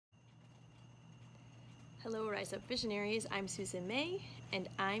Hello, Rise Up Visionaries. I'm Susan May, and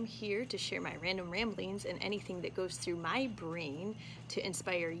I'm here to share my random ramblings and anything that goes through my brain to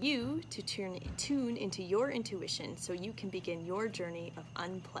inspire you to tune into your intuition so you can begin your journey of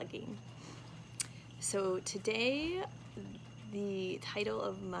unplugging. So today, the title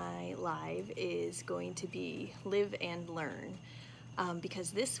of my live is going to be Live and Learn,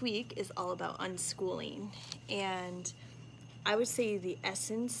 because this week is all about unschooling. And I would say the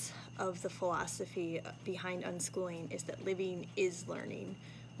essence of the philosophy behind unschooling is that living is learning.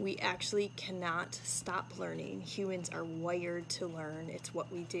 We actually cannot stop learning. Humans are wired to learn. It's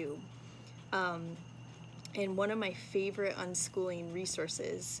what we do. And one of my favorite unschooling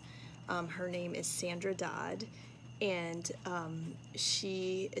resources, her name is Sandra Dodd, and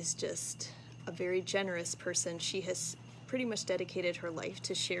she is just a very generous person. She has pretty much dedicated her life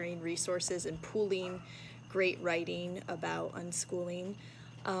to sharing resources and pooling great writing about unschooling.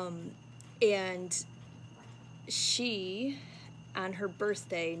 And she, on her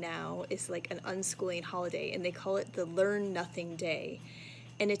birthday now, is like an unschooling holiday, and they call it the Learn Nothing Day.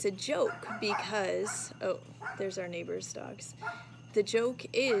 And it's a joke because, oh, there's our neighbor's dogs. The joke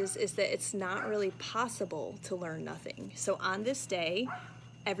is that it's not really possible to learn nothing. So on this day,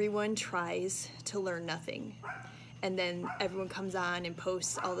 everyone tries to learn nothing. And then everyone comes on and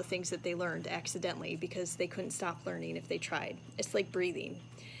posts all the things that they learned accidentally because they couldn't stop learning if they tried. It's like breathing.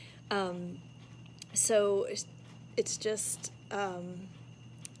 So it's just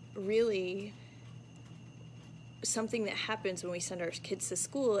really something that happens when we send our kids to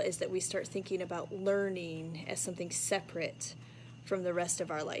school is that we start thinking about learning as something separate from the rest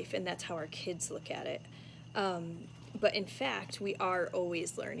of our life, and that's how our kids look at it. But in fact, we are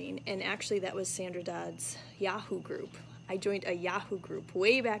always learning. And actually, that was Sandra Dodd's Yahoo group. I joined a Yahoo group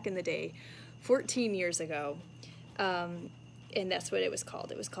way back in the day, 14 years ago. And that's what it was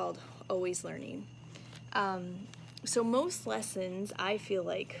called. It was called Always Learning. So most lessons, I feel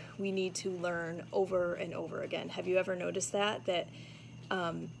like we need to learn over and over again. Have you ever noticed that? That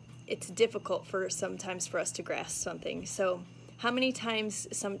it's difficult sometimes for us to grasp something. So how many times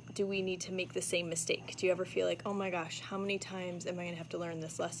do we need to make the same mistake? Do you ever feel like, oh my gosh, how many times am I going to have to learn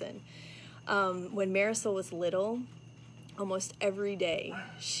this lesson? When Marisol was little, almost every day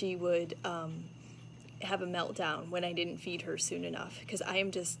she would have a meltdown when I didn't feed her soon enough, because I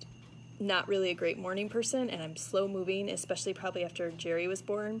am just not really a great morning person, and I'm slow moving, especially probably after Jerry was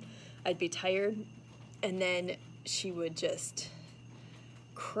born. I'd be tired, and then she would just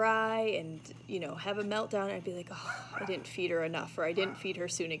cry and have a meltdown. I'd be like, oh, I didn't feed her enough, or I didn't feed her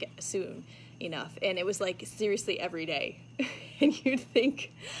soon enough. And it was like seriously every day. And you'd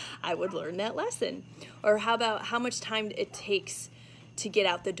think I would learn that lesson. Or how about how much time it takes to get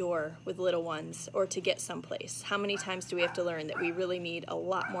out the door with little ones or to get someplace? How many times do we have to learn that we really need a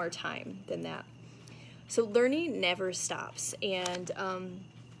lot more time than that? So learning never stops. And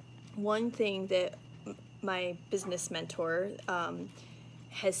one thing that my business mentor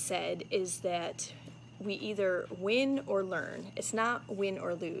has said is that we either win or learn. It's not win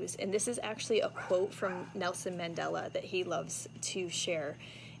or lose. And this is actually a quote from Nelson Mandela that he loves to share.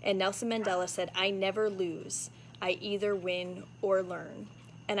 And Nelson Mandela said, "I never lose. I either win or learn."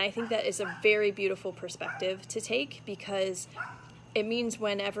 And I think that is a very beautiful perspective to take, because it means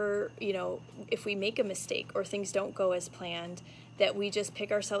whenever, if we make a mistake or things don't go as planned, that we just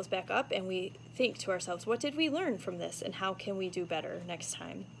pick ourselves back up and we think to ourselves, what did we learn from this and how can we do better next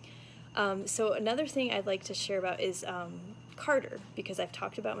time? So another thing I'd like to share about is Carter, because I've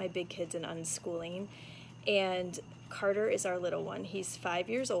talked about my big kids and unschooling, and Carter is our little one. He's 5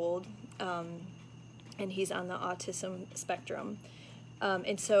 years old, and he's on the autism spectrum.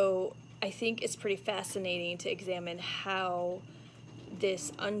 And so I think it's pretty fascinating to examine how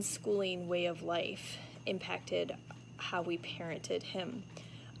this unschooling way of life impacted how we parented him.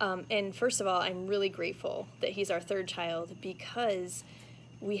 And first of all, I'm really grateful that he's our third child, because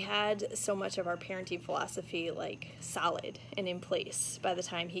we had so much of our parenting philosophy like solid and in place by the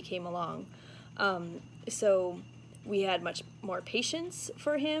time he came along. So we had much more patience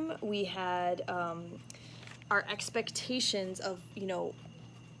for him. We had our expectations of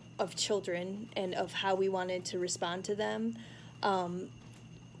children and of how we wanted to respond to them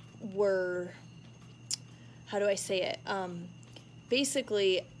were, how do I say it?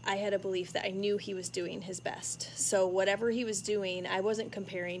 Basically, I had a belief that I knew he was doing his best. So whatever he was doing, I wasn't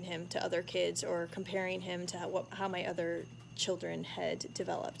comparing him to other kids or comparing him to how my other children had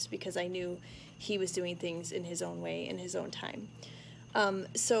developed, because I knew he was doing things in his own way, in his own time.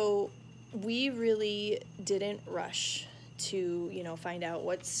 So we really didn't rush to, find out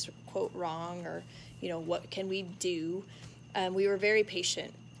what's, quote, wrong, or, what can we do. We were very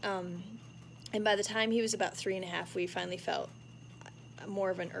patient. And by the time he was about 3.5, we finally felt more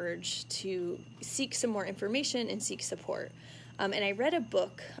of an urge to seek some more information and seek support. And I read a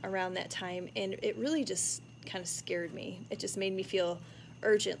book around that time, and it really just kind of scared me. It just made me feel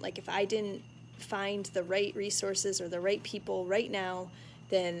urgent. Like if I didn't find the right resources or the right people right now,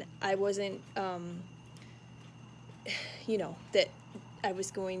 then I wasn't, that I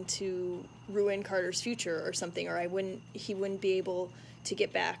was going to ruin Carter's future or something, or he wouldn't be able to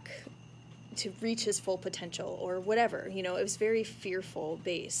get back to reach his full potential or whatever. It was very fearful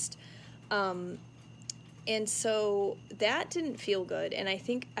based. And so that didn't feel good. And I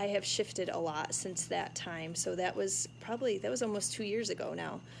think I have shifted a lot since that time. So that was almost 2 years ago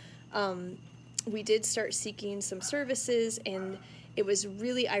now. We did start seeking some services, and it was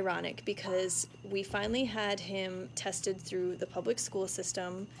really ironic because we finally had him tested through the public school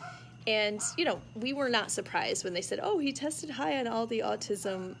system. And, we were not surprised when they said, oh, he tested high on all the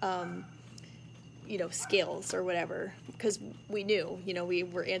autism scales or whatever, because we knew, we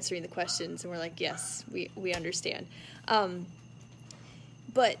were answering the questions and we're like, yes, we understand.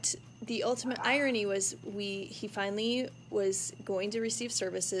 But the ultimate irony was he finally was going to receive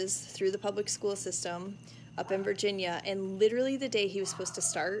services through the public school system up in Virginia, and literally the day he was supposed to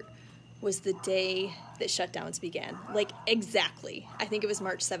start was the day that shutdowns began. Like exactly. I think it was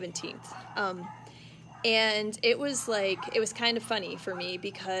March 17th. And it was kind of funny for me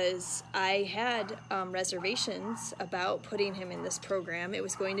because I had reservations about putting him in this program. It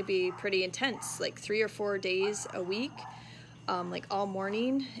was going to be pretty intense, like 3 or 4 days a week, like all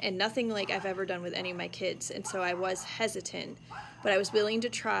morning, and nothing like I've ever done with any of my kids. And so I was hesitant, but I was willing to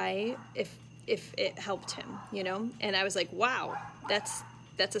try if it helped him, And I was like, wow,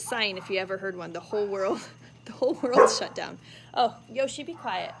 that's a sign if you ever heard one. The whole world shut down. Oh, Yoshi, be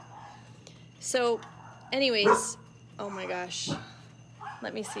quiet. So anyways, oh my gosh,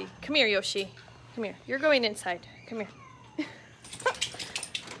 let me see. Come here, Yoshi. Come here. You're going inside. Come here.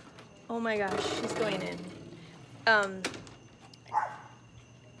 Oh my gosh, she's going in.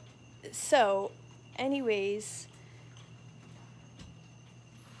 So anyways,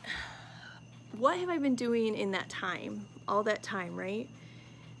 what have I been doing in that time? All that time, right?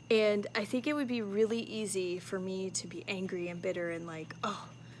 And I think it would be really easy for me to be angry and bitter and like, oh,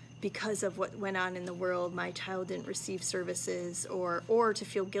 because of what went on in the world, my child didn't receive services, or to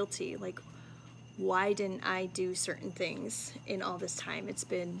feel guilty. Like, why didn't I do certain things in all this time? It's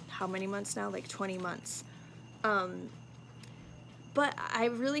been how many months now? Like 20 months. But I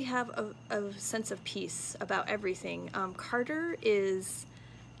really have a sense of peace about everything. Carter is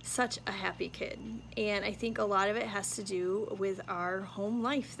such a happy kid, and I think a lot of it has to do with our home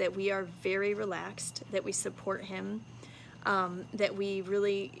life, that we are very relaxed, that we support him, that we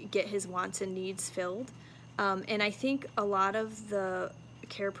really get his wants and needs filled. And I think a lot of the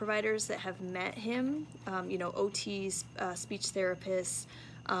care providers that have met him, OTs, speech therapists,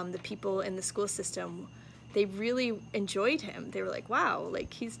 the people in the school system, they really enjoyed him. They were like, wow,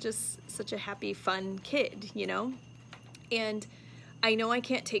 like he's just such a happy, fun kid, And I know I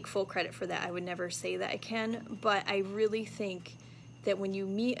can't take full credit for that. I would never say that I can, but I really think that when you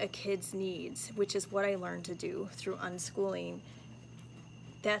meet a kid's needs, which is what I learned to do through unschooling,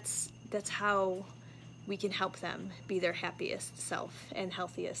 that's how we can help them be their happiest self and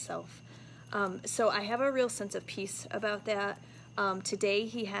healthiest self. So I have a real sense of peace about that. Today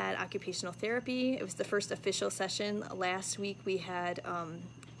he had occupational therapy. It was the first official session. Last week we had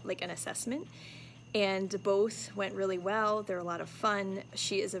like an assessment, and both went really well. They're a lot of fun.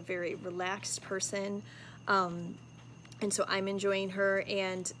 She is a very relaxed person. And so I'm enjoying her,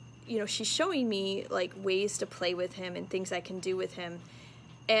 and, she's showing me like ways to play with him and things I can do with him.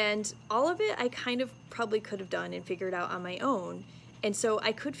 And all of it I kind of probably could have done and figured out on my own. And so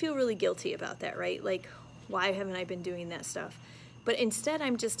I could feel really guilty about that, right? Like, why haven't I been doing that stuff? But instead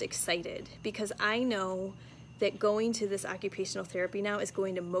I'm just excited because I know that going to this occupational therapy now is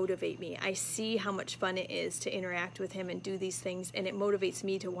going to motivate me. I see how much fun it is to interact with him and do these things, and it motivates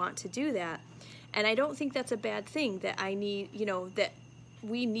me to want to do that. And I don't think that's a bad thing, that I need, that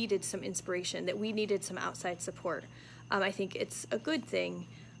we needed some inspiration, that we needed some outside support. I think it's a good thing.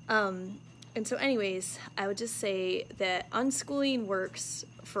 And so anyways, I would just say that unschooling works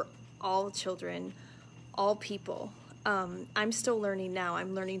for all children, all people. I'm still learning now.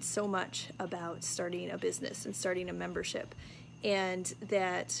 I'm learning so much about starting a business and starting a membership. And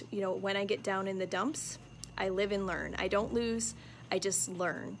that, when I get down in the dumps, I live and learn. I don't lose, I just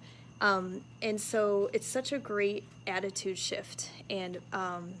learn. And so it's such a great attitude shift and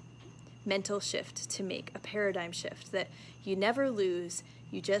mental shift to make, a paradigm shift, that you never lose,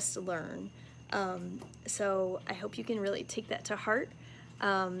 you just learn. So I hope you can really take that to heart.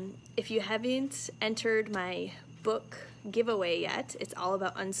 If you haven't entered my book giveaway yet, it's all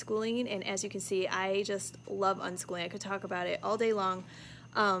about unschooling, and as you can see, I just love unschooling. I could talk about it all day long.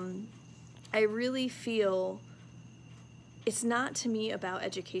 I really feel it's not, to me, about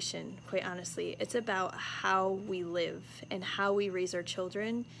education, quite honestly. It's about how we live and how we raise our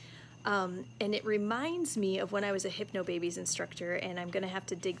children. And it reminds me of when I was a Hypnobabies instructor, and I'm going to have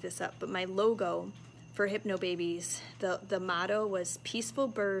to dig this up, but my logo for Hypnobabies, the motto was peaceful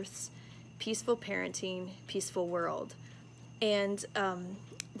births, peaceful parenting, peaceful world. And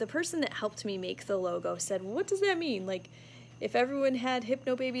the person that helped me make the logo said, what does that mean? Like, if everyone had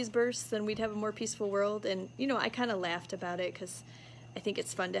Hypnobabies births, then we'd have a more peaceful world. And, you know, I kind of laughed about it because I think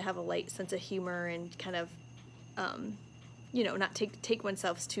it's fun to have a light sense of humor and kind of, you know, not take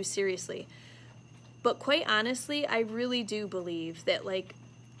oneself too seriously. But quite honestly, I really do believe that, like,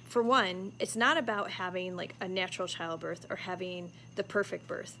 for one, it's not about having like a natural childbirth or having the perfect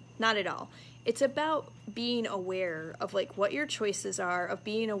birth. Not at all. It's about being aware of like what your choices are, of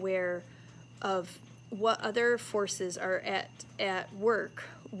being aware of what other forces are at work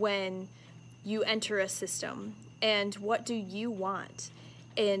when you enter a system, and what do you want,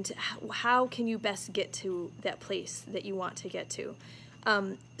 and how can you best get to that place that you want to get to.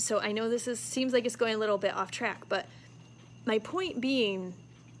 So I know this seems like it's going a little bit off track, but my point being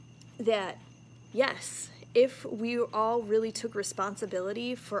that yes, if we all really took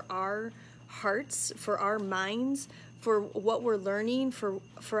responsibility for our hearts, for our minds, for what we're learning,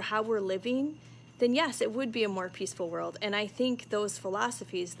 for how we're living, then yes, it would be a more peaceful world. And I think those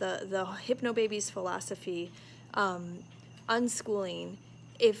philosophies, the Hypnobabies philosophy, unschooling,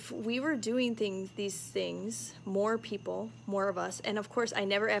 if we were doing these things, more people, more of us, and of course I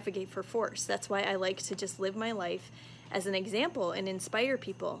never advocate for force. That's why I like to just live my life as an example and inspire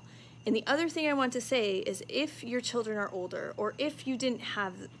people. And the other thing I want to say is, if your children are older, or if you didn't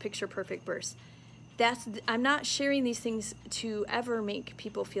have picture perfect births, I'm not sharing these things to ever make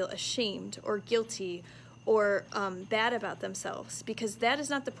people feel ashamed or guilty or bad about themselves, because that is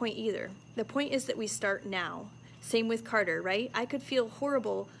not the point either. The point is that we start now. Same with Carter, right? I could feel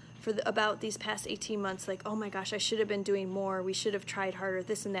horrible about these past 18 months, like, oh my gosh, I should have been doing more, we should have tried harder,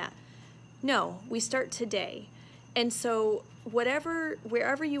 this and that. No, we start today. And so wherever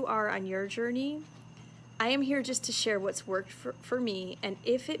you are on your journey, I am here just to share what's worked for me, and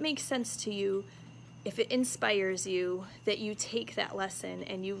if it makes sense to you, if it inspires you, that you take that lesson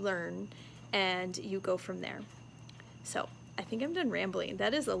and you learn and you go from there. So I think I'm done rambling.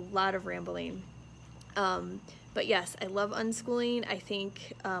 That is a lot of rambling. But yes, I love unschooling. I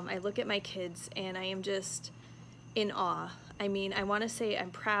think I look at my kids and I am just in awe. I mean, I want to say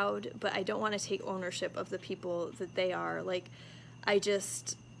I'm proud, but I don't want to take ownership of the people that they are. Like, I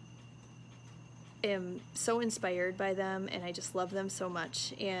just am so inspired by them, and I just love them so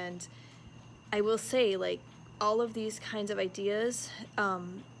much. And I will say, like, all of these kinds of ideas,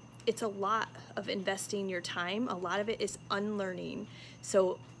 it's a lot of investing your time. A lot of it is unlearning.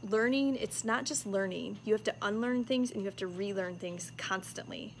 So learning, it's not just learning. You have to unlearn things and you have to relearn things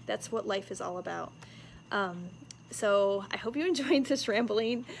constantly. That's what life is all about. So I hope you enjoyed this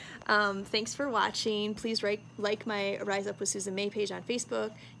rambling. Thanks for watching. Please like my Rise Up with Susan May page on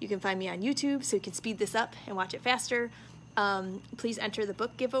Facebook. You can find me on YouTube so you can speed this up and watch it faster. Please enter the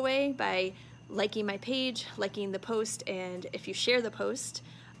book giveaway by liking my page, liking the post, and if you share the post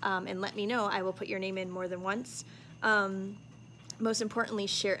and let me know, I will put your name in more than once. Most importantly,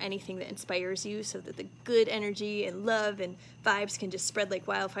 share anything that inspires you so that the good energy and love and vibes can just spread like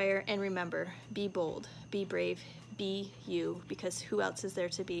wildfire. And remember, be bold, be brave, be you, because who else is there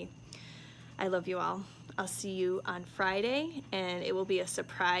to be? I love you all. I'll see you on Friday, and it will be a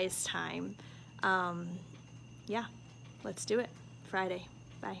surprise time. Yeah, let's do it. Friday.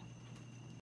 Bye.